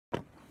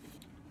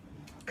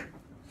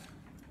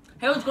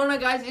Hey, what's going on,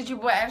 guys? It's your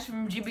boy Ash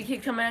from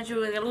GBK coming at you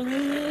with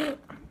a...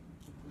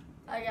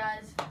 Hi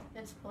guys,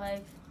 it's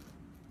Blake.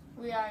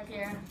 We are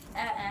here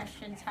at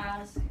Ashton's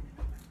house.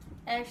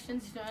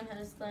 Ashton's doing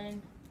his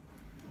thing.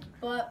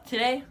 But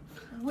today,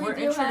 we're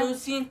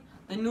introducing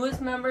the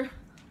newest member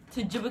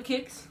to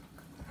GBkicks.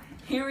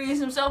 Here he is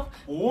himself.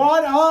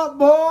 What up,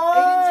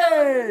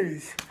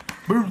 boys?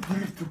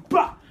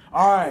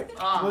 Alright,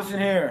 listen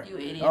here. You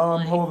idiot,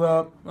 hold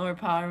up. Lower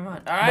power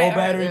mode. Alright. Low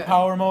battery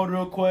power mode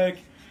real quick.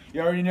 You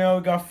already know,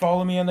 you gotta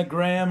follow me on the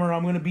gram or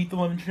I'm gonna beat the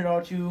living shit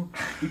out you.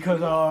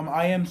 Because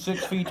I am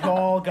 6 feet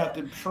tall, got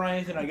the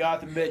strength, and I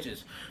got the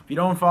bitches. If you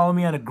don't follow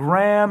me on the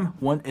gram,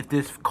 if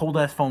this cold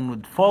ass phone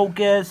would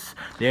focus,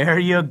 there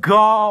you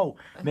go.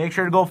 Make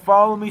sure to go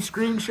follow me,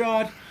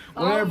 screenshot,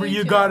 whatever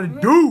you gotta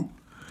do.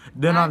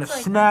 Then on the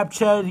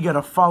Snapchat, you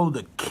gotta follow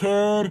the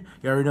kid.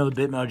 You already know the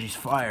Bitmoji's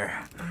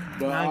fire.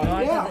 But,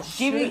 yeah,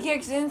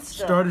 GBkicks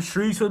Insta. Started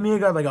streaks with me. I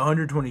got like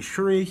 120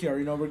 streaks. You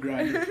already know we're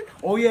grinding.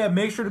 Oh yeah,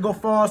 make sure to go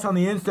follow us on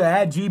the Insta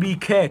at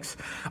GBkicks_.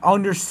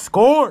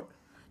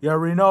 You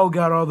already know,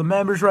 got all the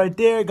members right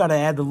there. Gotta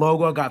add the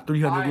logo. I got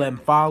 311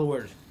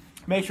 followers.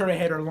 Make sure to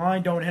hit our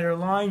line. Don't hit our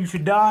line, you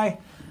should die.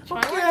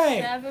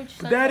 Okay,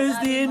 that is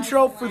the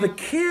intro for the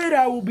kid.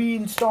 I will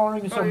be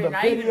starring in some of the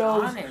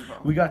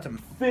videos. We got some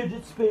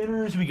fidget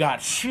spinners. We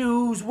got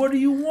shoes. What do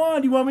you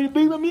want? You want me to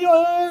beat me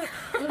up?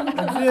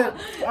 That's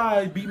it.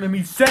 Alright, beat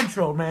me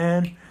central,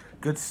 man.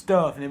 Good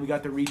stuff. And then we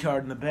got the retard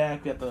in the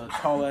back. Got the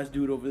tall ass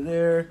dude over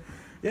there.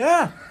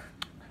 Yeah,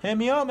 hit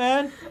me up,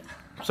 man.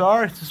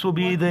 Sorry, this will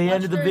be the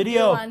end of the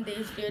video.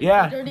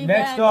 Yeah,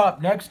 next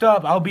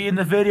up, I'll be in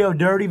the video,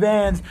 Dirty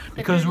Vans,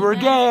 because we're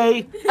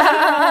gay.